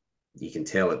 you can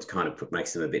tell it kind of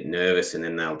makes them a bit nervous. And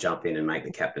then they'll jump in and make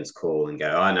the captain's call and go,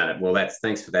 oh, no, well,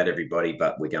 thanks for that, everybody,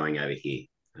 but we're going over here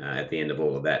at the end of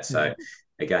all of that. So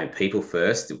again, people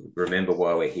first, remember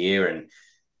why we're here. And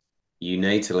you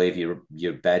need to leave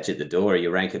your badge at the door or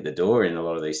your rank at the door in a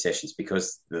lot of these sessions,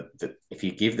 because if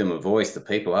you give them a voice, the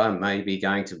people are maybe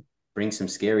going to bring some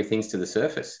scary things to the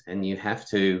surface, and you have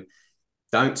to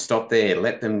don't stop there.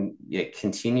 Let them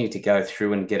continue to go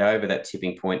through and get over that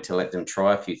tipping point, to let them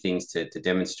try a few things to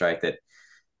demonstrate that,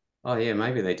 oh yeah,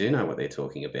 maybe they do know what they're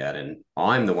talking about. And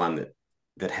I'm the one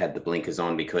that had the blinkers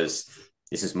on because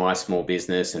this is my small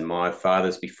business and my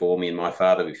father's before me and my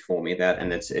father before me that,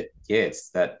 and it's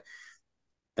that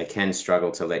they can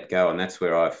struggle to let go. And that's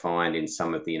where I find in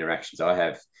some of the interactions I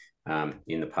have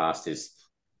in the past is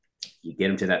you get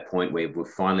them to that point where we've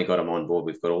finally got them on board.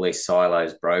 We've got all these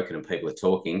silos broken and people are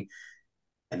talking,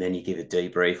 and then you give a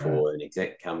debrief or an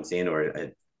exec comes in or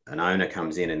an owner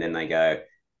comes in and then they go,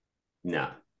 no,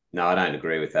 I don't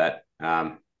agree with that.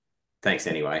 Thanks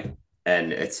anyway.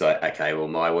 And it's like, okay, well,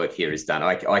 my work here is done.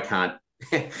 I can't,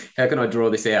 how can I draw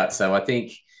this out? So I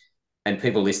think, and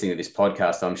people listening to this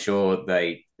podcast, I'm sure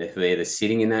they're either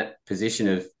sitting in that position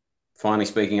of finally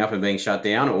speaking up and being shut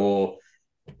down, or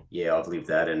yeah, I've lived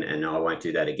that and I won't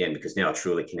do that again, because now I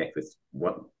truly connect with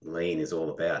what lean is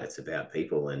all about. It's about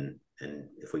people, and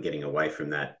if we're getting away from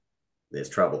that, there's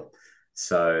trouble.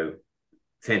 So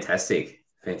fantastic.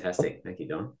 Thank you,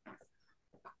 Don.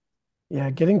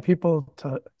 Yeah, getting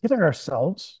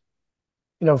ourselves,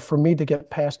 for me to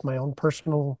get past my own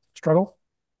personal struggle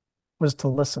was to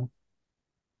listen.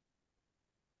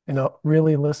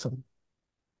 Really listen.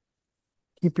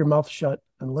 Keep your mouth shut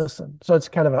and listen. So it's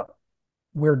kind of a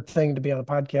weird thing to be on a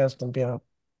podcast and be a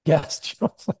guest.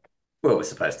 It's like, well, we're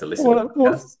supposed to listen. What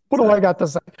do I got to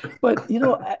say? But,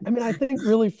 I think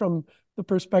really from the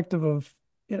perspective of,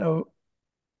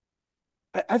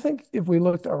 I think if we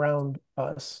looked around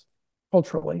us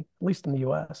culturally, at least in the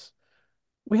US,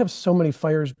 we have so many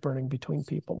fires burning between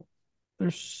people.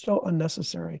 They're so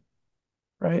unnecessary,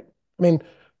 right? I mean,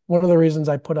 one of the reasons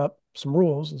I put up some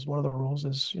rules is we're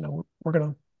going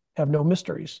to have no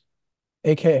mysteries,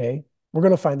 AKA we're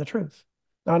going to find the truth.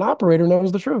 Now, an operator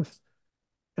knows the truth.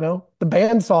 The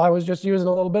bandsaw I was just using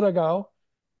a little bit ago,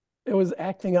 it was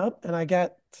acting up, and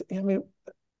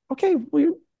okay, what are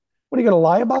you going to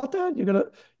lie about that?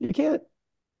 You can't,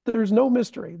 there's no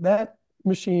mystery. That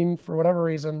machine, for whatever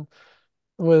reason,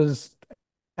 was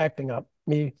acting up.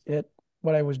 me, it,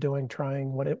 what I was doing,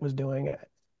 trying what it was doing. It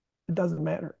doesn't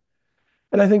matter.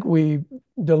 And I think we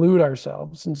delude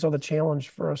ourselves. And so the challenge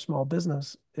for a small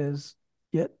business is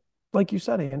get, like you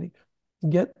said, Andy,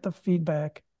 get the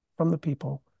feedback from the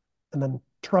people and then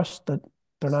trust that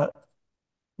they're not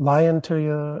lying to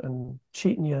you and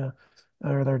cheating you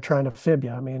or they're trying to fib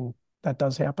you. I mean, that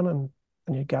does happen and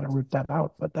you got to root that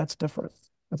out, but that's different.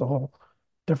 That's a whole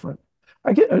different.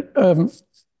 I get a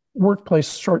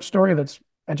workplace short story that's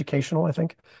educational, I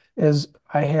think, is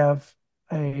I have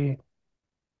a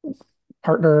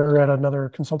partner at another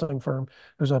consulting firm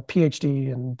who's a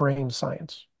PhD in brain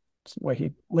science. That's the way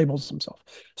he labels himself.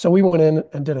 So we went in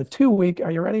and did a 2 week,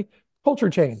 are you ready?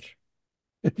 Culture change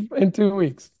in 2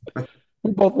 weeks.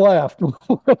 We both laughed.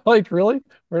 We're like, really?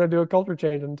 We're going to do a culture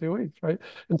change in 2 weeks, right?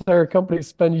 Entire companies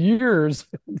spend years,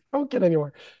 don't get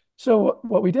anywhere. So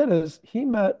what we did is he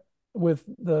met with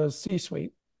the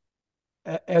C-suite,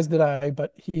 as did I,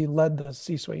 but he led the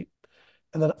C-suite.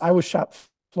 And then I was shop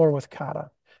floor with Kata.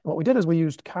 And what we did is we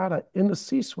used Kata in the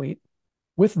C-suite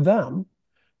with them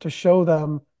to show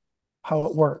them how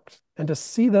it worked and to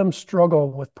see them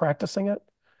struggle with practicing it,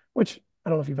 which I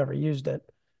don't know if you've ever used it.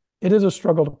 It is a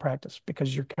struggle to practice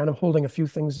because you're kind of holding a few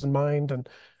things in mind and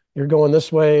you're going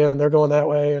this way and they're going that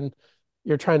way and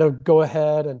you're trying to go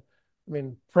ahead. And I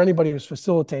mean, for anybody who's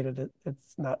facilitated it,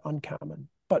 it's not uncommon.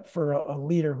 But for a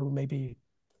leader who maybe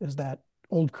is that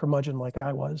old curmudgeon like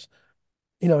I was,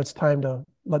 it's time to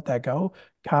let that go.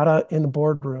 Kata in the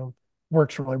boardroom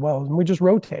works really well. And we just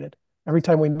rotated. Every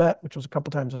time we met, which was a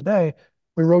couple times a day,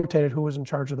 we rotated who was in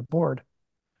charge of the board.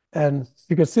 And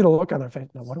you could see the look on their face.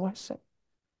 Now, what do I say?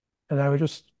 And I would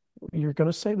just, you're going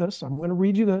to say this. I'm going to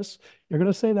read you this. You're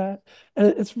going to say that. And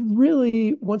it's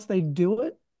really, once they do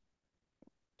it,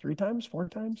 3 times, 4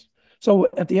 times. So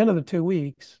at the end of the 2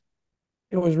 weeks,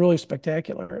 it was really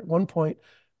spectacular. At one point,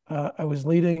 I was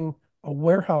leading a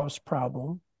warehouse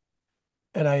problem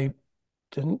and I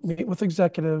didn't meet with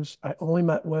executives. I only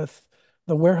met with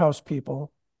the warehouse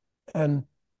people and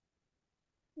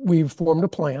we formed a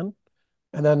plan.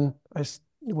 And then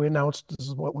we announced this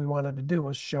is what we wanted to do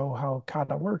was show how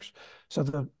Kata works. So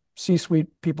the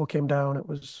C-suite people came down.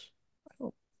 It's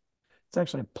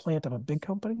actually a plant of a big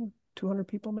company, 200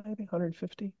 people, maybe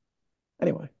 150.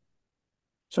 Anyway,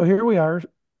 so here we are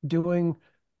doing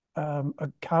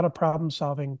a Kata problem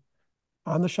solving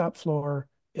on the shop floor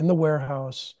in the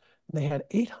warehouse. And they had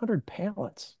 800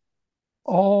 pallets,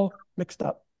 all mixed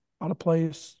up, out of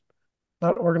place,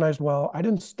 not organized well. I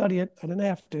didn't study it. I didn't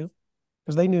have to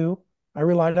because they knew. I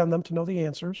relied on them to know the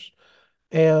answers.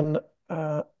 And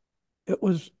it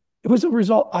was a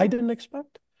result I didn't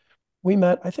expect. We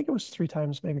met, I think it was 3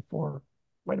 times, maybe 4,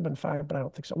 might have been 5, but I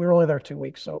don't think so. We were only there 2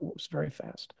 weeks, so it was very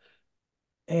fast.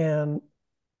 And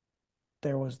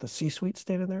there was the C-suite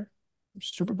standing there,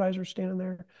 supervisors standing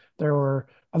there. There were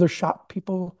other shop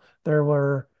people. There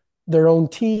were their own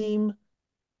team.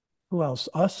 Who else?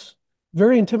 Us.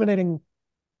 Very intimidating.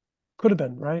 Could have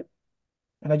been, right?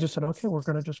 And I just said, okay, we're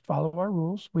going to just follow our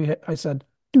rules. I said,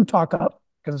 do talk up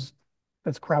because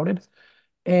it's crowded.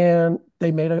 And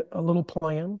they made a little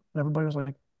plan. And everybody was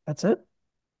like, that's it.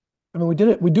 I mean, we did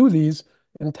it. We do these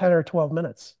in 10 or 12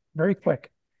 minutes. Very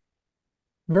quick.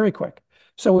 Very quick.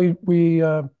 So we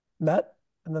met.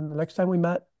 And then the next time we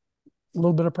met, a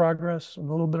little bit of progress, a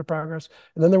little bit of progress.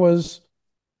 And then there was,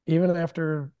 even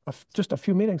after just a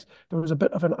few meetings, there was a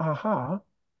bit of an aha.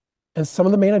 And some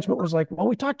of the management was like, well,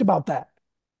 we talked about that.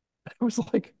 I was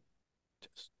like,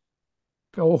 just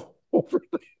go over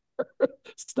there.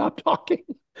 Stop talking.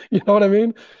 You know what I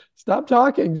mean? Stop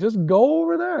talking. Just go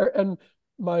over there. And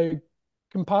my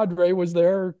compadre was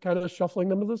there kind of shuffling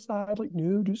them to the side, like,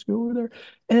 no, just go over there.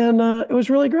 And it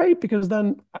was really great because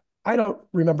then I don't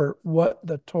remember what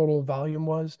the total volume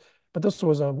was, but this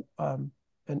was an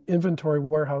inventory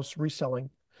warehouse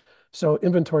reselling. So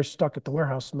inventory stuck at the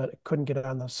warehouse meant it couldn't get it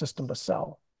on the system to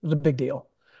sell. It was a big deal.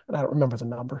 And I don't remember the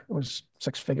number. It was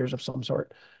 6 figures of some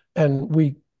sort. And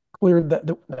we cleared that.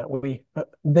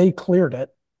 They cleared it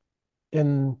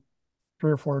in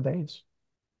 3 or 4 days.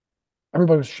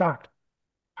 Everybody was shocked.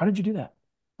 How did you do that?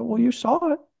 Well, you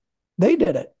saw it. They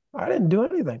did it. I didn't do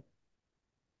anything.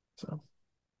 So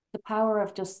The power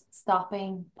of just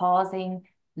stopping, pausing,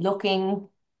 looking,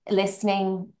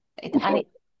 listening,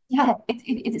 yeah,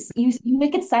 you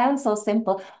make it sound so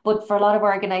simple, but for a lot of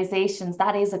organizations,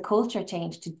 that is a culture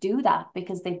change to do that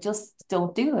because they just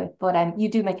don't do it. But you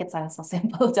do make it sound so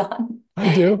simple, Don.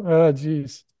 I do. Oh,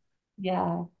 geez.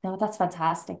 Yeah, no, that's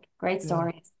fantastic. Great Yeah.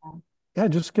 story. Yeah,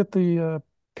 just get the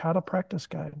Kata practice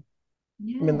guide. I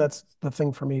mean, Yeah, that's the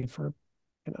thing for me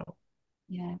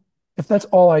yeah. if that's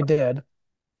all I did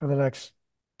for the next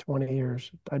 20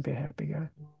 years. I'd be a happy guy.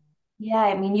 Yeah,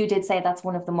 I mean, you did say that's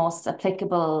one of the most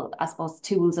applicable, I suppose,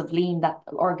 tools of lean that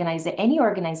any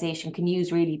organization can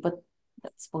use really, but I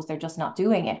suppose they're just not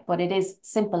doing it. But it is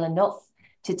simple enough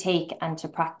to take and to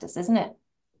practice, isn't it?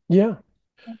 Yeah.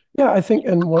 Yeah, I think,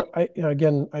 and what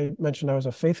again, I mentioned I was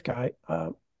a faith guy.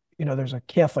 There's a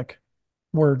Catholic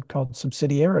word called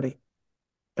subsidiarity,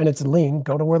 and it's lean,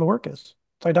 go to where the work is.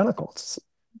 It's identical. It's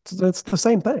the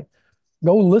same thing.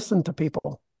 Go listen to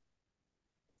people.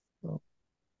 So,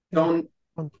 Don,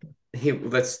 here,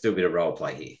 let's do a bit of role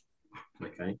play here.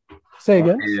 Okay. Say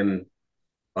again.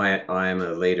 I am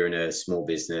a leader in a small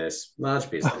business, large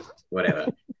business, whatever.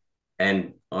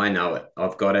 And I know it.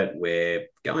 I've got it. We're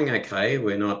going okay.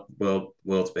 We're not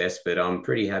world's best, but I'm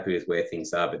pretty happy with where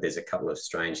things are. But there's a couple of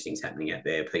strange things happening out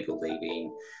there. People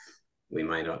leaving. We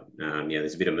may not.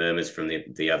 There's a bit of murmurs from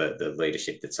the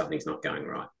leadership that something's not going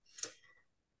right.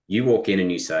 You walk in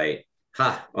and you say,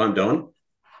 "Ha, I'm Don.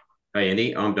 Hey,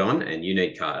 Andy, I'm Don, and you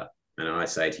need Carter." And I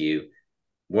say to you,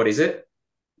 "What is it?"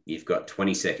 You've got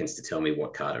 20 seconds to tell me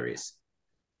what Carter is.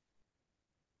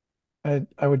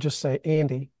 I would just say,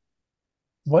 Andy,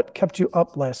 what kept you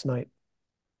up last night?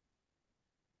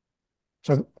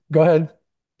 So go ahead.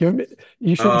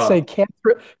 You shouldn't say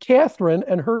Catherine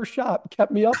and her shop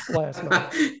kept me up last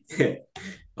night.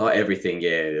 Oh, everything.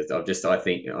 Yeah. I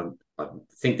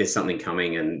think there's something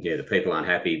coming, and yeah, the people aren't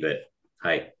happy, but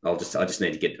hey, I'm just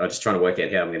trying to work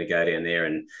out how I'm going to go down there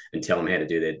and tell them how to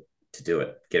do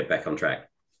it, get it back on track.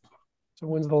 So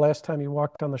when's the last time you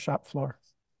walked on the shop floor?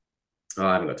 Oh,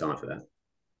 I haven't got time for that.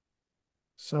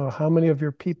 So how many of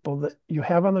your people that you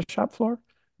have on the shop floor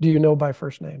do you know by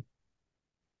first name?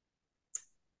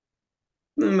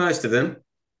 Most of them.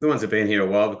 The ones that have been here a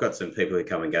while. We've got some people who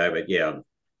come and go, but yeah.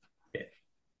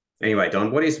 Anyway,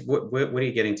 Don, what are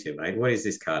you getting to, mate? What is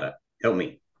this, Carter? Help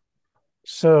me.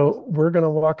 So we're going to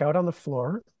walk out on the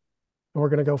floor, and we're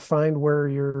going to go find where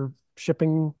your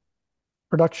shipping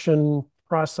production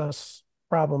process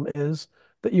problem is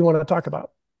that you want to talk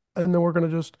about. And then we're going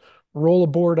to just roll a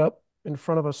board up in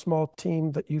front of a small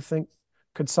team that you think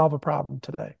could solve a problem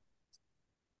today.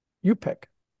 You pick.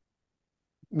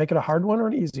 Make it a hard one or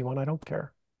an easy one. I don't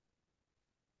care.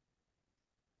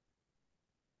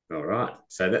 All right.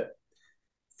 So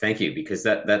thank you, because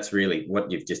that's really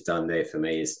what you've just done there for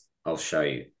me. Is I'll show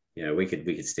you. We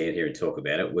could stand here and talk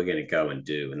about it. We're going to go and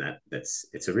do, and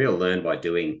it's a real learn by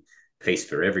doing piece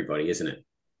for everybody, isn't it,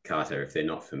 Carter? If they're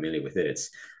not familiar with it,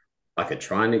 I could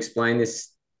try and explain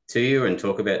this to you and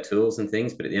talk about tools and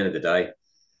things, but at the end of the day,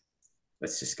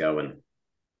 let's go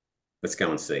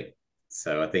and see.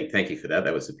 So I think, thank you for that.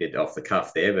 That was a bit off the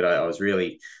cuff there, but I was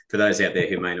really, for those out there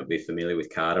who may not be familiar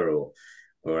with Carter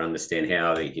or understand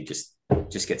how you just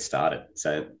get started.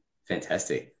 So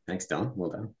fantastic. Thanks, Don. Well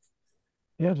done.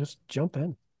 Yeah, just jump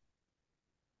in.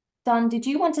 Don, did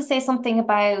you want to say something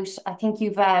about, I think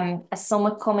you've a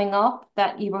summit coming up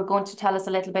that you were going to tell us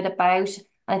a little bit about.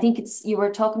 I think you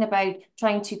were talking about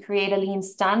trying to create a lean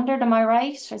standard. Am I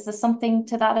right? Is there something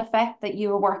to that effect that you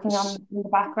were working on in the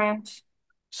background?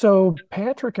 So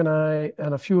Patrick and I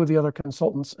and a few of the other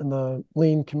consultants in the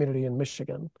lean community in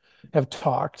Michigan have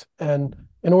talked, and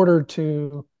in order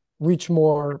to reach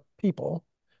more people,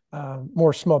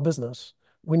 more small business,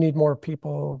 we need more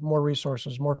people, more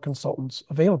resources, more consultants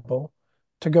available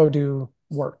to go do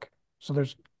work. So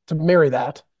to marry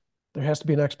that, there has to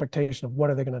be an expectation of what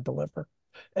are they going to deliver.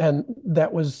 And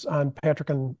that was on Patrick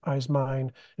and I's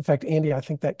mind. In fact, Andy, I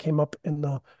think that came up in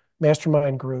the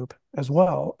mastermind group as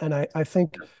well. And I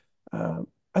think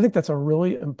that's a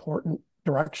really important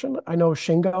direction. I know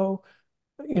Shingo,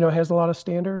 has a lot of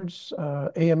standards.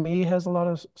 AME has a lot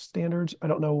of standards. I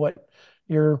don't know what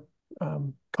your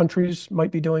countries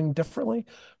might be doing differently,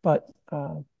 but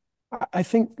I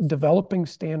think developing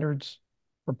standards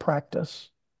for practice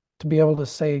to be able to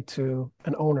say to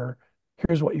an owner,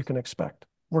 here's what you can expect.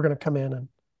 We're going to come in and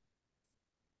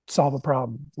solve a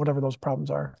problem, whatever those problems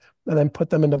are, and then put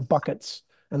them into buckets.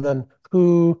 And then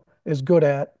who is good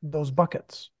at those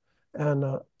buckets?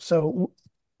 And so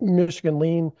Michigan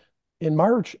Lean in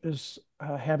March is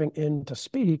having in to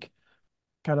speak,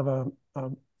 kind of a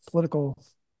political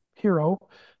hero.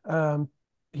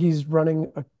 He's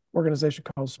running an organization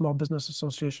called Small Business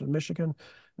Association of Michigan,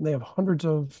 and they have hundreds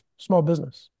of small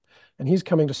business. And he's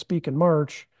coming to speak in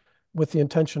March with the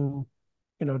intention,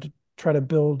 to try to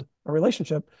build a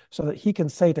relationship so that he can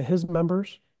say to his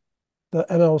members, the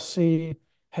MLC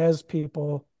has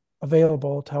people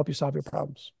available to help you solve your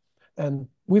problems. And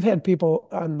we've had people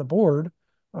on the board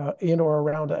in or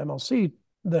around a MLC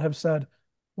that have said,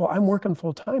 well, I'm working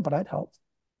full time, but I'd help.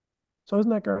 So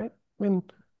isn't that great? I mean,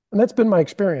 and that's been my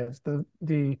experience.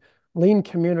 The Lean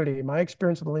community, my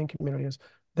experience with the Lean community is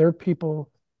they're people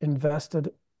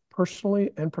invested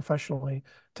personally and professionally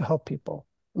to help people.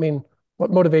 I mean,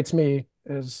 what motivates me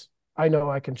is I know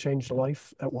I can change the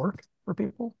life at work for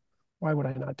people. Why would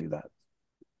I not do that?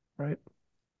 Right?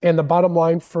 And the bottom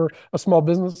line for a small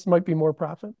business might be more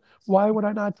profit. Why would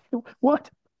I not do what?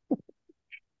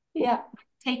 Yeah,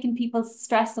 taking people's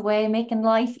stress away, making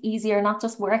life easier, not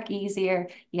just work easier.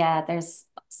 Yeah, there's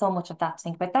so much of that to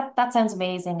think about. That sounds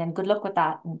amazing, and good luck with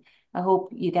that. And I hope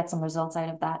you get some results out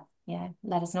of that. Yeah,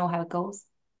 let us know how it goes.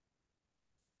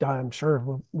 I'm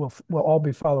sure we'll all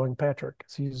be following Patrick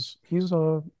because he's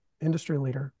a industry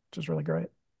leader, which is really great.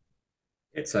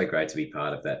 It's so great to be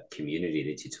part of that community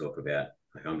that you talk about.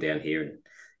 Like I'm down here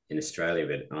in Australia,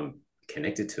 but I'm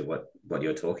connected to what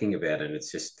you're talking about, and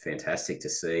it's just fantastic to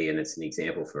see. And it's an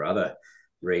example for other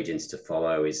regions to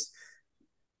follow. Is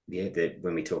that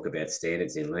when we talk about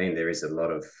standards in lean, there is a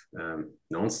lot of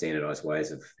non-standardized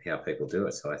ways of how people do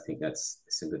it. So I think that's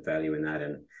some good value in that,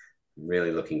 and I'm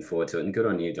really looking forward to it. And good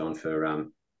on you, Don, for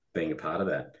being a part of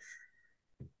that.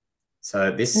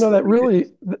 So this,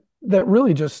 that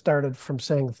really just started from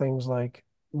saying things like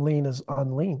lean is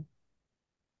unlean,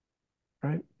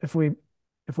 right? If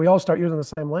we all start using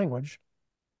the same language,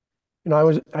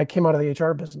 I came out of the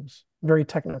HR business, very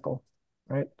technical,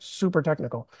 right? Super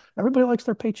technical. Everybody likes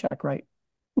their paycheck, right?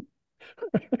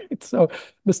 Right? So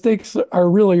mistakes are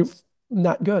really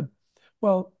not good.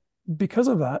 Well, because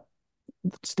of that,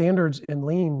 standards in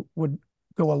lean would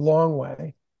go a long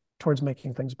way towards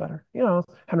making things better.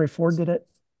 Henry Ford did it.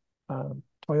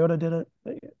 Toyota did it.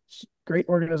 Great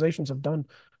organizations have done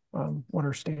what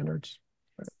are standards.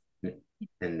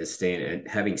 And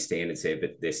having standards there,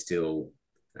 but they're still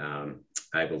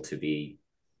able to be,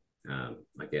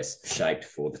 I guess, shaped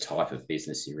for the type of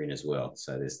business you're in as well.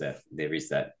 So there is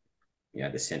that,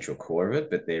 the central core of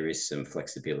it, but there is some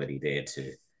flexibility there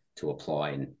to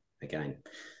apply in, again,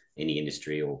 any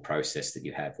industry or process that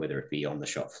you have, whether it be on the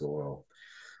shop floor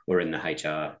or in the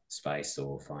HR space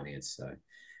or finance. So,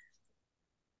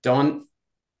 Don,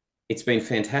 it's been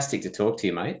fantastic to talk to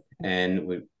you, mate.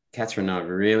 And Catherine and I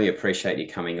really appreciate you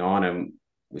coming on, and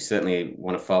we certainly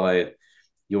want to follow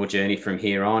your journey from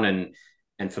here on.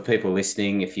 And for people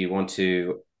listening, if you want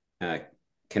to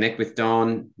connect with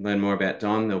Don, learn more about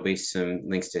Don, there'll be some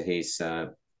links to his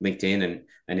LinkedIn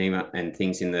and email and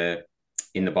things in the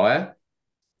bio.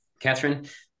 Catherine,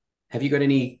 have you got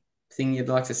anything you'd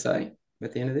like to say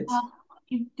at the end of this?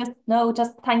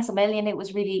 Just thanks a million. It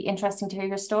was really interesting to hear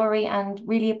your story, and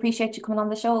really appreciate you coming on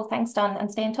the show. Thanks, Don,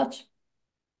 and stay in touch.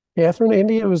 Catherine,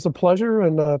 Andy, it was a pleasure,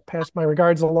 and pass my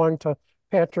regards along to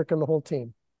Patrick and the whole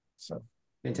team. So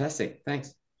fantastic.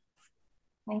 Thanks.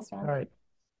 Thanks, Don. All right.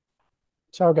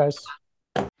 Ciao, guys.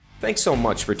 Thanks so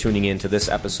much for tuning in to this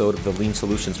episode of the Lean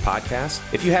Solutions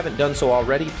Podcast. If you haven't done so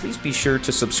already, please be sure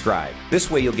to subscribe. This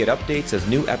way you'll get updates as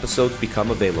new episodes become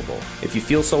available. If you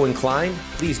feel so inclined,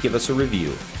 please give us a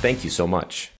review. Thank you so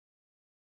much.